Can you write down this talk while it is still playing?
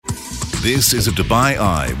This is a Dubai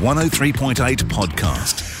Eye 103.8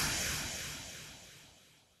 podcast.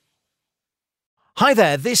 Hi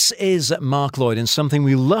there, this is Mark Lloyd, and something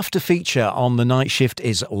we love to feature on The Night Shift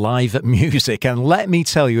is live music. And let me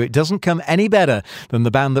tell you, it doesn't come any better than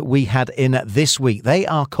the band that we had in this week. They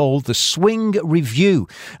are called The Swing Review,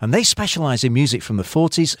 and they specialise in music from the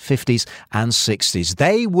 40s, 50s and 60s.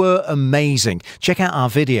 They were amazing. Check out our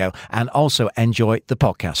video and also enjoy the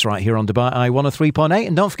podcast right here on Dubai Eye 103.8.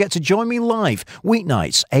 And don't forget to join me live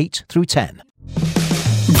weeknights 8 through 10.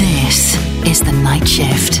 This is The Night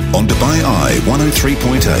Shift. On Dubai Eye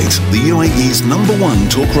 103.8, the UAE's #1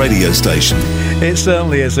 talk radio station. It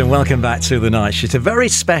certainly is, and welcome back to The Night Shift. A very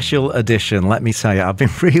special edition, let me tell you. I've been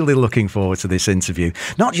really looking forward to this interview.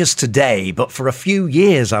 Not just today, but for a few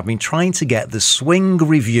years I've been trying to get the Swing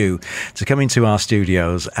Review to come into our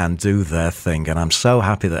studios and do their thing, and I'm so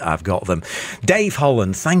happy that I've got them. Dave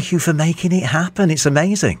Holland, thank you for making it happen. It's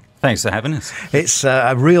amazing. Thanks for having us. It's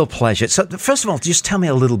a real pleasure. So, first of all, just tell me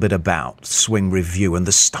a little bit about Swing Review and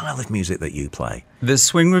the style of music that you play. The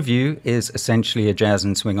Swing Review is essentially a jazz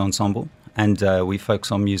and swing ensemble, and we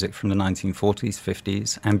focus on music from the 1940s,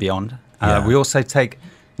 50s, and beyond. We also take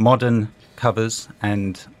modern covers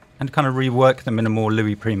and kind of rework them in a more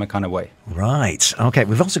Louis Prima kind of way. Right. Okay.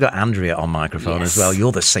 We've also got Andrea on microphone as well.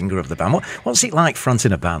 You're the singer of the band. What's it like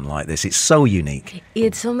fronting a band like this? It's so unique.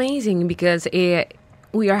 It's amazing because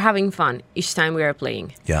we are having fun each time we are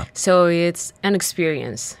playing. Yeah. So it's an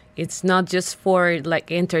experience. It's not just for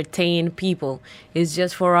entertain people. It's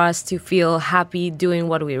just for us to feel happy doing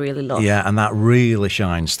what we really love. Yeah, and that really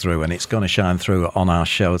shines through, and it's going to shine through on our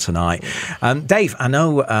show tonight. Dave, I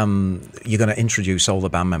know you're going to introduce all the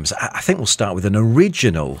band members. I think we'll start with an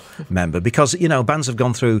original member because, you know, bands have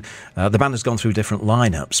gone through, the band has gone through different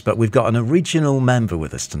lineups, but we've got an original member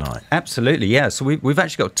with us tonight. Absolutely, yeah. So we've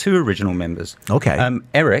actually got two original members. Okay.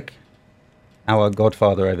 Eric, our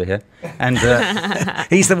godfather over here, and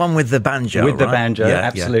he's the one with the banjo, with the right? banjo, Yeah,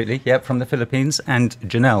 absolutely, yeah, from the Philippines, and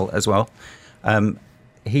Janelle as well.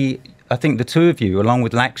 I think the two of you, along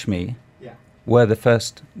with Lakshmi, were the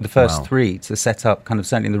first Wow. three to set up kind of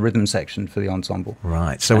certainly the rhythm section for the ensemble.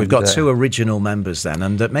 Right, so we've got two original members then,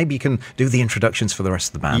 and maybe you can do the introductions for the rest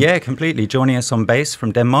of the band. Yeah, completely. Joining us on bass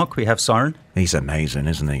from Denmark, we have Søren. He's amazing,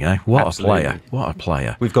 isn't he? Eh? What Absolutely. a player! What a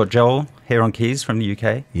player! We've got Joel here on keys from the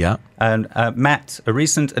UK. Yeah. And Matt, a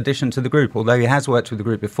recent addition to the group, although he has worked with the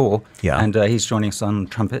group before. Yeah. And he's joining us on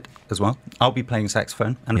trumpet as well. I'll be playing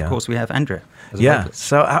saxophone. And of course, we have Andrea as a vocalist.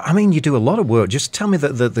 So, I mean, you do a lot of work. Just tell me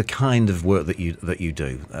the kind of work that you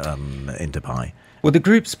do in Dubai. Well, the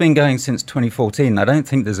group's been going since 2014. I don't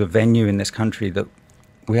think there's a venue in this country that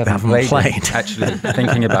we haven't played. In, actually,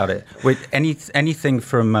 thinking about it. With anything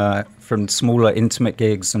from smaller, intimate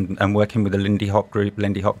gigs and working with the Lindy Hop group,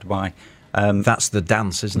 Lindy Hop Dubai. That's the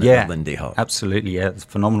dance, isn't it? Yeah, Lindy Hop. Absolutely, yeah. It's a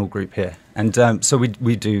phenomenal group here. And so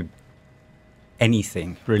we do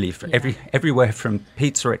anything, really. Everywhere from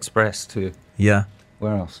Pizza Express to... Yeah.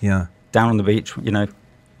 Where else? Yeah. Down on the beach, you know,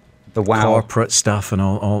 the wow. Corporate stuff and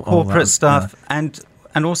all corporate that. stuff. Yeah.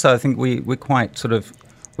 And also I think we're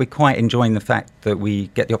quite enjoying the fact that we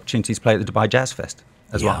get the opportunity to play at the Dubai Jazz Fest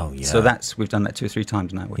as well. Oh, yeah. So we've done that 2 or 3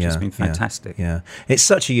 times now, which has been fantastic. Yeah. It's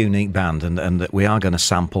such a unique band and we are going to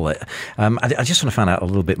sample it. I just want to find out a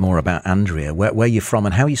little bit more about Andrea, where you're from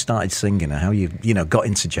and how you started singing and how you got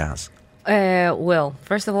into jazz. Well,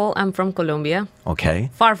 first of all, I'm from Colombia. Okay.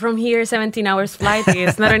 Far from here, 17 hours flight.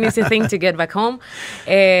 It's not an easy thing to get back home.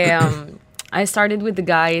 I started with the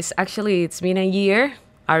guys. Actually, it's been a year.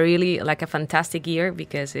 I really like a fantastic year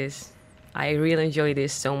because I really enjoy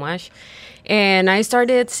this so much. And I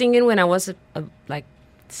started singing when I was like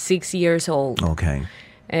 6 years old. Okay.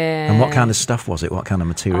 And what kind of stuff was it? What kind of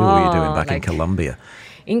material were you doing back in Colombia?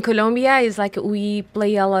 In Colombia, it's like we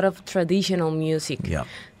play a lot of traditional music. Yeah.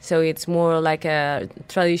 So it's more like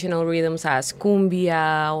traditional rhythms as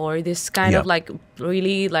cumbia or this kind of like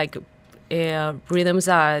really like rhythms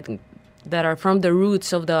that are from the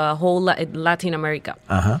roots of the whole Latin America.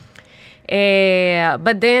 Uh-huh.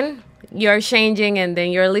 But then you're changing and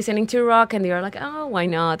then you're listening to rock and you're like, oh, why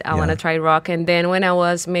not? I want to try rock. And then when I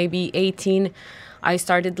was maybe 18, I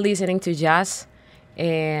started listening to jazz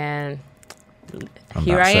and...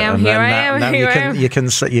 Here I am. You can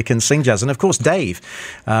sing jazz, and of course, Dave.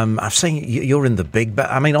 I've seen you're in the big band.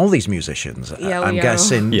 I mean, all these musicians, I'm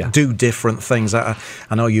guessing, do different things. I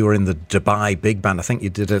know you were in the Dubai big band. I think you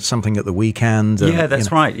did something at the weekend. Yeah, that's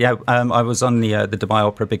right. Yeah, I was on the Dubai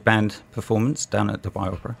Opera big band performance down at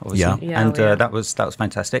Dubai Opera. Obviously. That was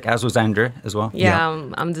fantastic. As was Andrea as well. Yeah,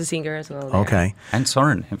 I'm the singer as well. There. Okay, and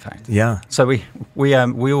Søren, in fact. Yeah. So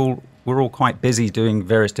we're all quite busy doing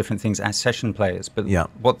various different things as session players, but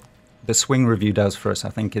the Swing Review does for us, I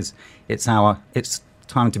think, is it's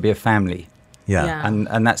time to be a family. Yeah.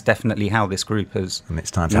 And that's definitely how this group has And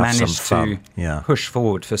it's time to have some managed fun. to push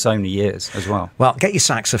forward for so many years as well. Well, get your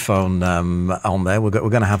saxophone on there. We're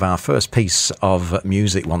going to have our first piece of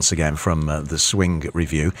music once again from the Swing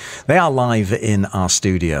Review. They are live in our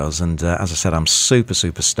studios, and as I said, I'm super,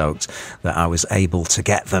 super stoked that I was able to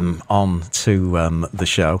get them on to the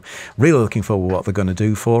show. Really looking forward to what they're going to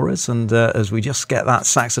do for us, and as we just get that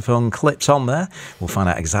saxophone clipped on there, we'll find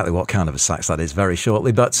out exactly what kind of a sax that is very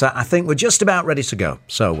shortly. But I think we're just about ready to go.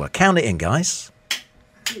 So count it in, guys.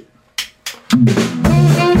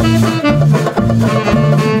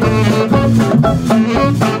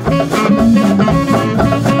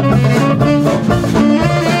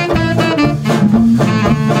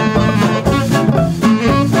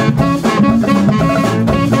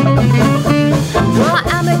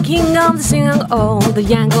 King of the singing, oh, the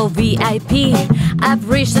Yango VIP. I've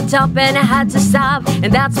reached the top and I had to stop,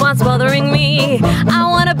 and that's what's bothering me. I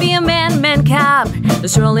wanna be a man cop,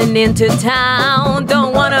 strolling into town.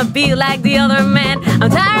 Don't wanna be like the other man. I'm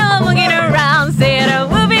tired of looking around, saying a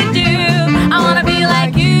whoopie-doo. I wanna be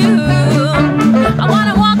like you. I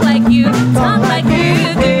wanna walk like you, talk like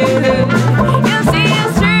you do. You see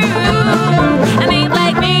it's true, and ain't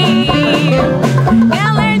like me.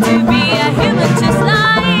 Gotta learn to be a human just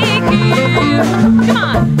like you. Come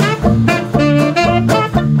on.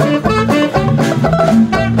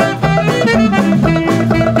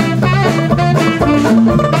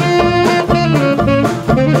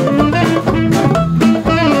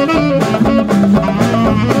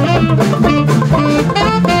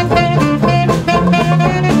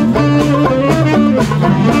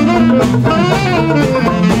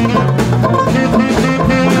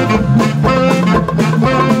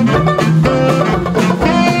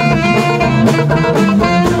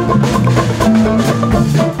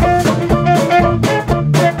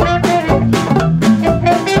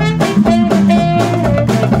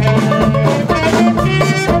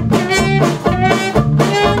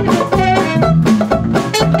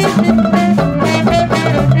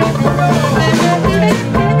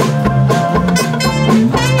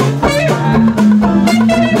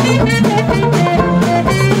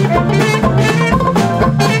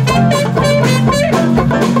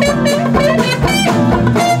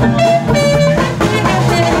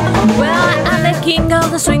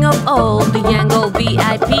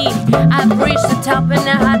 I've reached the top and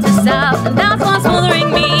I had to stop, and that's what's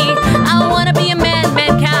bothering me. I wanna be a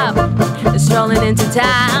man cop, strolling into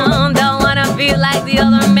town. Don't wanna be like the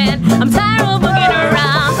other men. I'm tired of looking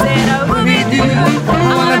around, saying I will be do.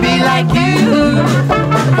 I wanna be like you.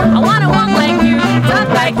 I wanna walk like you, talk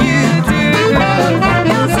like you do.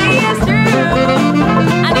 You'll see it's true.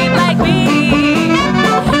 I need like me.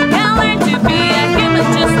 Can't learn to be a human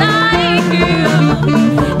just like you.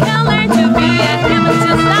 Can't learn to be a human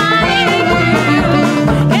just like you.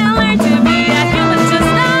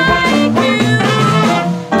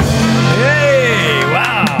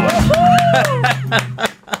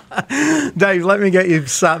 Dave, let me get you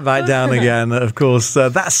sat back down again. Of course,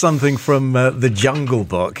 that's something from the Jungle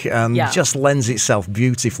Book, and just lends itself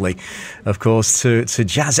beautifully, of course, to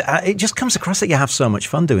jazz. It just comes across that you have so much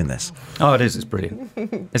fun doing this. Oh, it is. It's brilliant.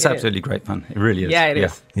 It's absolutely great fun. It really is. Yeah, it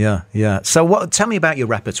is. Yeah. So, tell me about your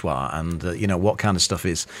repertoire, and what kind of stuff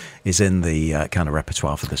is in the kind of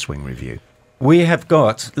repertoire for the Swing Review. We have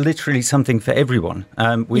got literally something for everyone.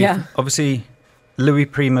 We've obviously Louis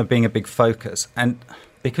Prima being a big focus, and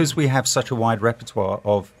because we have such a wide repertoire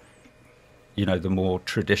of, the more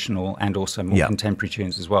traditional and also more contemporary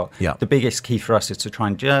tunes as well. Yeah. The biggest key for us is to try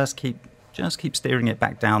and just keep steering it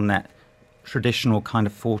back down that traditional kind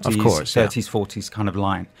of 40s, 30s, 40s kind of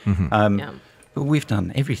line. Mm-hmm. But we've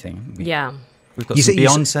done everything. We've got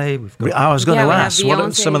Beyonce. I was going to ask, what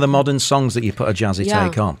are some of the modern songs that you put a jazzy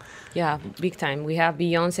take on? Yeah, big time. We have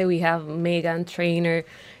Beyonce, we have Meghan Trainor,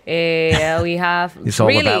 we have... It's all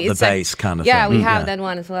about the bass kind of thing. Yeah, we have that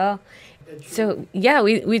one as well. So,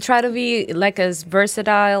 we try to be like as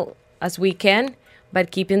versatile as we can,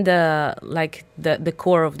 but keeping the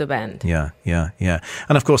core of the band. Yeah.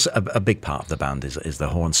 And of course, a big part of the band is the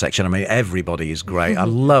horn section. I mean, everybody is great. I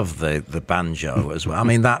love the banjo as well. I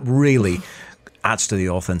mean, that really adds to the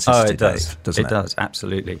authenticity. It does, Dave, doesn't it? It does,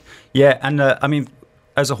 absolutely. Yeah, and I mean,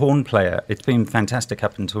 as a horn player, it's been fantastic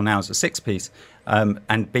up until now as a six-piece.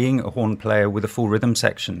 And being a horn player with a full rhythm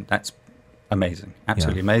section, that's amazing,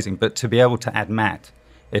 absolutely amazing. But to be able to add Matt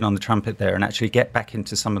in on the trumpet there and actually get back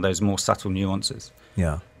into some of those more subtle nuances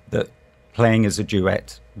that playing as a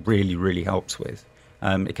duet really, really helps with.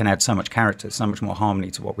 it can add so much character, so much more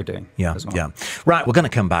harmony to what we're doing. Yeah, as well. yeah. Right, we're going to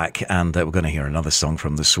come back and we're going to hear another song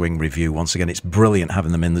from the Swing Review. Once again, it's brilliant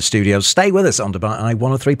having them in the studio. Stay with us on Dubai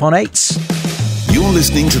 103.8. You're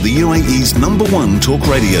listening to the UAE's #1 talk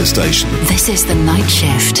radio station. This is The Night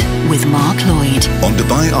Shift with Mark Lloyd On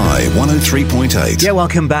Dubai Eye 103.8. Yeah,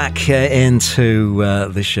 welcome back into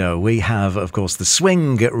the show. We have, of course, the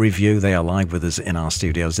Swing Review. They are live with us in our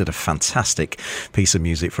studios. Did a fantastic piece of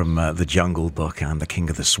music from The Jungle Book and The King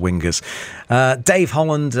of the Swingers. Dave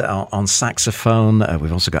Holland on saxophone.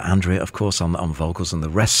 We've also got Andrea, of course, on vocals, and the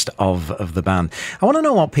rest of the band. I want to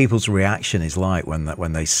know what people's reaction is like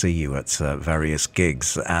when they see you at various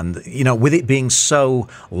gigs, and with it being so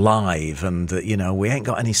live, and we ain't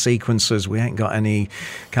got any sequencers, we ain't got any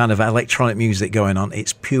kind of electronic music going on.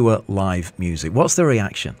 It's pure live music. What's the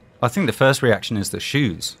reaction? I think the first reaction is the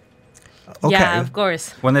shoes. Okay. Yeah, of course.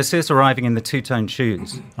 When they see us arriving in the two-tone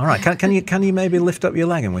shoes. All right, can you maybe lift up your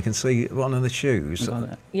leg and we can see one of the shoes?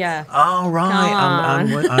 Yeah. Oh, right.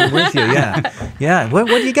 I'm with you. Yeah. Where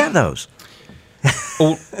do you get those?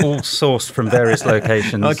 all sourced from various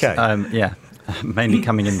locations. Okay. Yeah. Mainly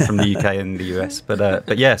coming in from the UK and the US,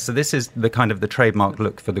 but yeah. So this is the kind of the trademark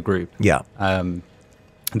look for the group. Yeah.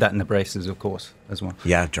 That and the braces, of course, as well.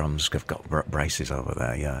 Yeah, drums have got braces over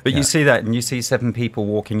there. Yeah. But yeah. you see that, and you see 7 people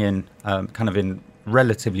walking in, kind of in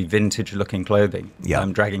relatively vintage-looking clothing,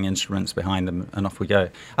 dragging instruments behind them, and off we go.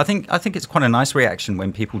 I think it's quite a nice reaction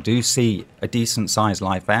when people do see a decent-sized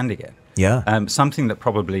live band again. Yeah. Something that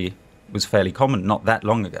probably was fairly common not that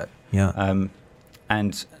long ago. Yeah.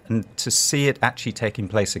 And to see it actually taking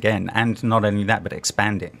place again, and not only that, but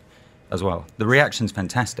expanding as well. The reaction's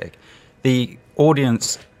fantastic. The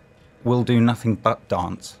audience will do nothing but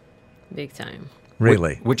dance. Big time.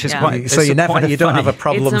 Really? Which is Yeah. quite... So you don't have a It's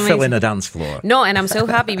problem amazing. filling a dance floor? No, and I'm so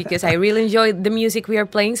happy because I really enjoy the music we are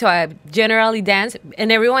playing. So I generally dance,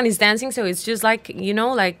 and everyone is dancing. So it's just like,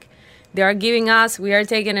 like they are giving us, we are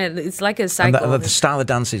taking it. It's like a cycle. And the style of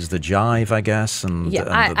dance is the jive, I guess. And yeah, and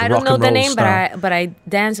I the don't rock know and the roll name, style. but I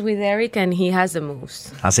dance with Eric, and he has the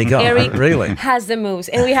moves. Has he got? Eric Really? has the moves,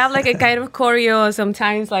 and we have like a kind of choreo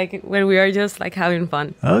sometimes, like where we are just like having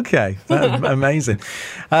fun. Okay, amazing.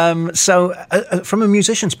 So, from a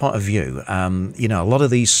musician's point of view, a lot of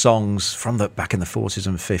these songs from back in the 40s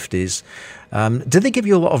and 50s, did they give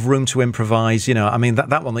you a lot of room to improvise? I mean,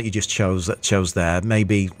 that one that you just chose there,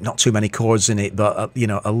 maybe not too many chords in it, but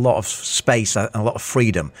a lot of space, a lot of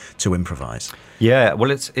freedom to improvise. Yeah, well,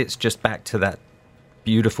 it's just back to that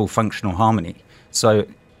beautiful functional harmony. So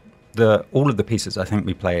all of the pieces I think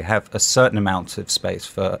we play have a certain amount of space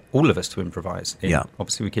for all of us to improvise in. Yeah.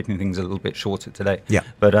 Obviously, we're keeping things a little bit shorter today. Yeah.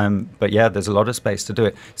 But yeah, there's a lot of space to do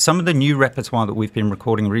it. Some of the new repertoire that we've been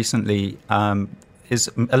recording recently is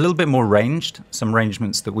a little bit more ranged. Some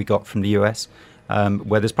arrangements that we got from the US,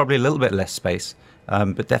 where there's probably a little bit less space.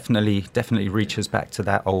 But definitely reaches back to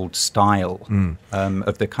that old style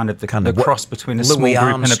of the kind of cross between a small Louis group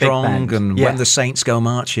Armstrong and a big band. and When the Saints Go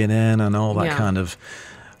Marching In and all that kind of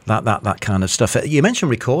that kind of stuff. You mentioned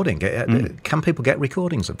recording. Can people get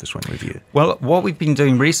recordings of the Swing Review? Well, what we've been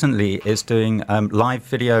doing recently is doing live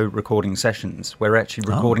video recording sessions. We're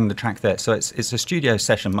actually recording the track there, so it's a studio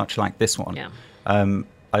session, much like this one. Yeah.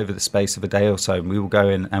 Over the space of a day or so, we will go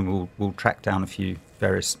in and we'll track down a few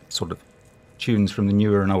various sort of tunes from the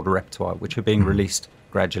newer and older repertoire, which are being released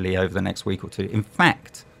gradually over the next week or two. In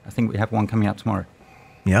fact, I think we have one coming out tomorrow.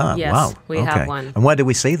 Yeah, Yes, wow. we have one. And where do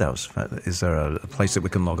we see those? Is there a place that we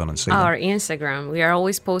can log on and see Our them? Instagram. We are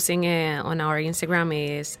always posting on our Instagram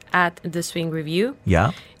is at The Swing Review.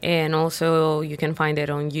 Yeah. And also you can find it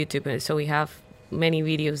on YouTube. So we have many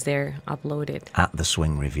videos there uploaded. At The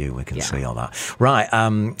Swing Review, we can see all that. Right.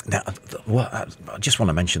 Now, I just want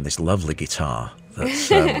to mention this lovely guitar that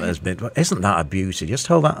has been. Isn't that a beauty? Just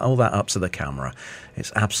hold that up to the camera.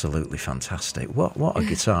 It's absolutely fantastic. What a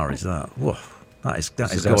guitar is that? Whoa. That is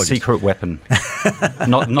Our gorgeous. secret weapon.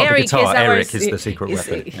 not the guitar. Eric is the secret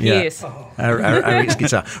weapon. He is. Eric's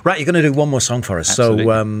guitar. Right, you're going to do one more song for us. Absolutely.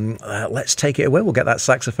 So let's take it away. We'll get that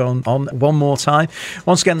saxophone on one more time.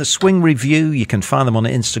 Once again, The Swing Review. You can find them on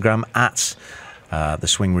Instagram at The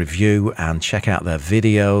Swing Review and check out their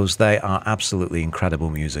videos. They are absolutely incredible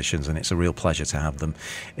musicians, and it's a real pleasure to have them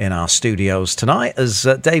in our studios tonight as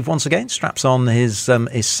Dave once again straps on his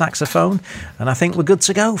saxophone, and I think we're good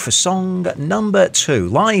to go for song number 2,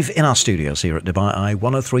 live in our studios here at Dubai Eye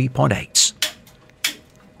 103.8.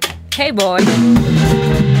 Hey, boy.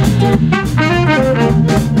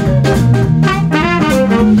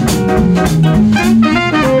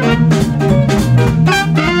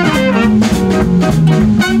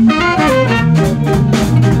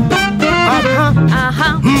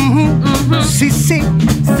 Sí, sí.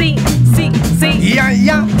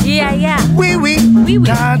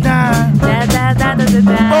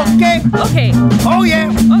 Okay. Okay. Oh yeah.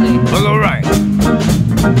 Okay. Well, all right.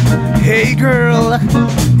 Hey girl,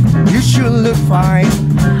 you sure look fine.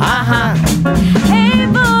 Uh-huh. Hey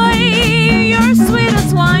boy, you're sweet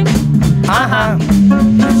as wine. Uh-huh.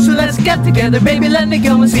 So let's get together, baby, let me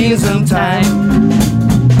go and see you sometime.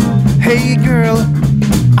 Hey girl,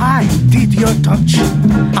 I did your touch.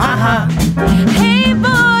 Uh-huh. Hey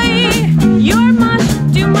boy, you're much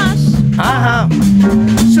too much. Uh-huh.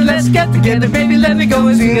 So let's get together, baby, let me go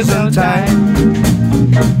and see you sometime.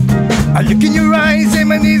 I look in your eyes and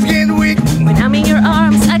my knees get weak. When I'm in your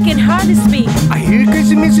arms, I can hardly speak. I hear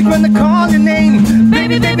crazy music when I call your name.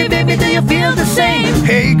 Baby, baby, baby, do you feel the same?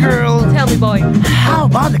 Hey girl, Tell me, boy. how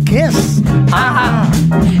about a kiss? Uh-huh.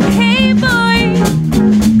 Hey boy,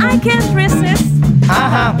 I can't resist.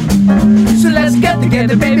 Uh-huh. So let's get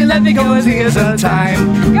together, baby, let me go and see you sometime.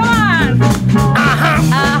 Come on. Uh-huh.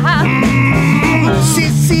 Uh-huh. See,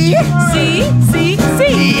 see? See.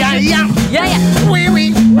 Yeah, yeah. Yeah, yeah. Wee,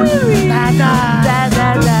 wee. Da, da. Da,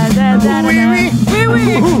 da, da, da, da, Wee, wee. Wee,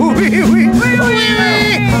 wee. Wee, wee. Wee, wee.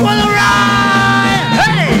 Well, all right.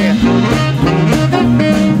 Hey!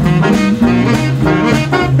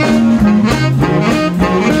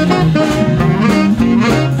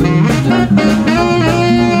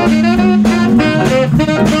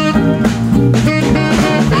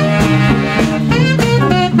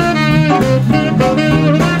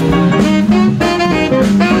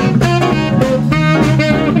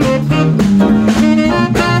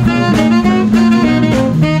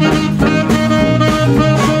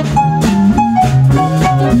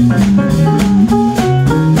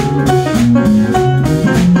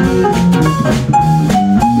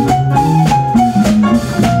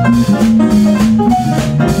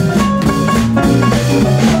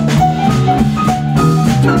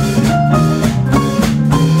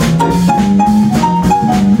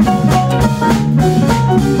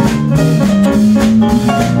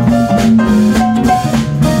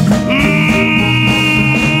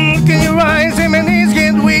 Can you rise and my knees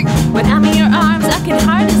get weak? When I'm in your arms, I can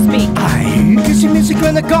hardly speak. I hear kissy music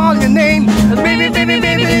when I call your name. Baby, baby,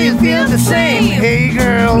 baby, do you feel the same? Hey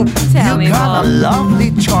girl, Tell me you got a more.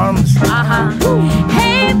 lovely charms. Uh-huh.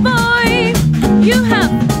 Hey boy, you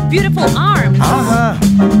have beautiful arms. Uh-huh.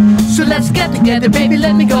 So let's get together, baby,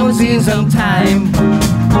 let me go and see you sometime.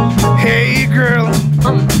 Hey girl,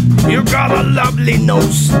 you got a lovely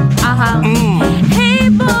nose. Uh-huh. Hey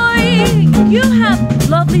boy, you have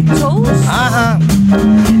lovely toes. Uh-huh.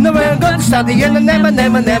 No, we're going to start the end and never,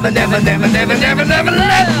 never, never, never, never, never, never, never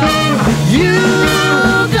let you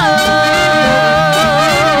go.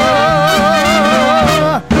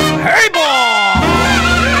 Hey boy!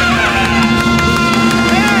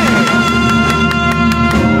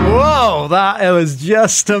 Whoa, that was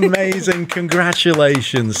just amazing.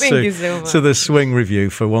 Congratulations Thank you so much. to the Swing Review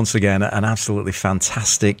for once again an absolutely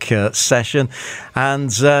fantastic session.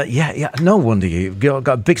 And yeah, no wonder you've got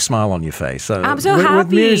a big smile on your face. I'm so with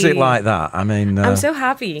happy. music like that. I mean, I'm so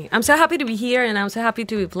happy. I'm so happy to be here, and I'm so happy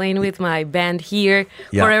to be playing with my band here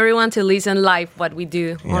Yeah. for everyone to listen live what we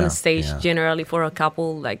do Yeah, on stage. yeah. Generally for a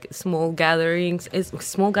couple like small gatherings.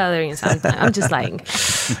 Small gatherings. I'm just lying.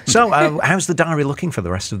 So, how's the diary looking for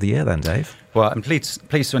the rest of the year then, Dave? Well, I'm pleased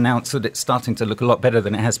to announce that it's starting to look a lot better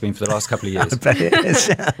than it has been for the last couple of years, Bet it is.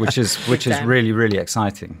 which is Damn. really, really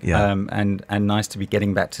exciting. Yeah. And nice to be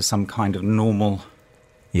getting back to some kind of normal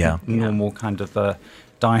kind of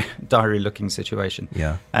diary-looking situation.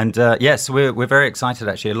 Yeah. And yes, we're very excited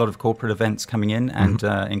actually. A lot of corporate events coming in and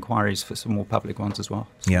inquiries for some more public ones as well.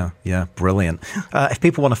 Yeah, brilliant. If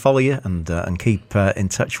people want to follow you and keep in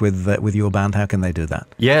touch with your band, how can they do that?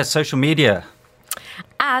 Yeah, social media.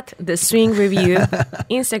 At The Swing Review.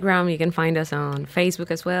 Instagram, you can find us on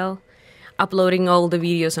Facebook as well. Uploading all the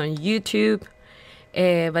videos on YouTube.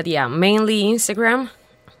 But yeah, mainly Instagram.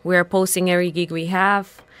 We're posting every gig we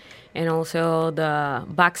have. And also the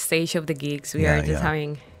backstage of the gigs. We are just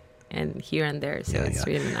having and here and there. So it's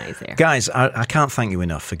really nice there. Guys, I can't thank you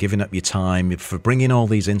enough for giving up your time, for bringing all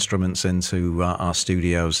these instruments into our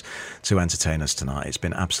studios to entertain us tonight. It's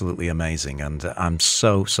been absolutely amazing. And I'm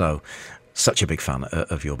such a big fan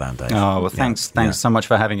of your band, Dave. Oh, well, thanks so much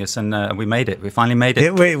for having us. And we made it. We finally made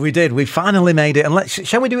it. We did. We finally made it. And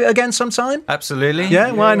shall we do it again sometime? Absolutely.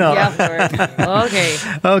 Yeah, why not? Yeah, of course. Okay.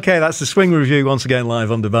 Okay, that's the Swing Review once again live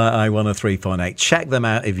on Dubai Eye 103.8. Check them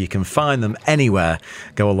out if you can find them anywhere.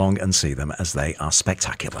 Go along and see them as they are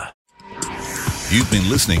spectacular. You've been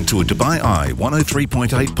listening to a Dubai Eye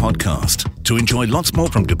 103.8 podcast. To enjoy lots more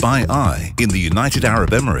from Dubai Eye in the United Arab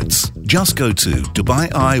Emirates, just go to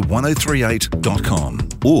DubaiEye1038.com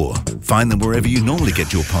or find them wherever you normally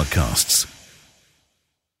get your podcasts.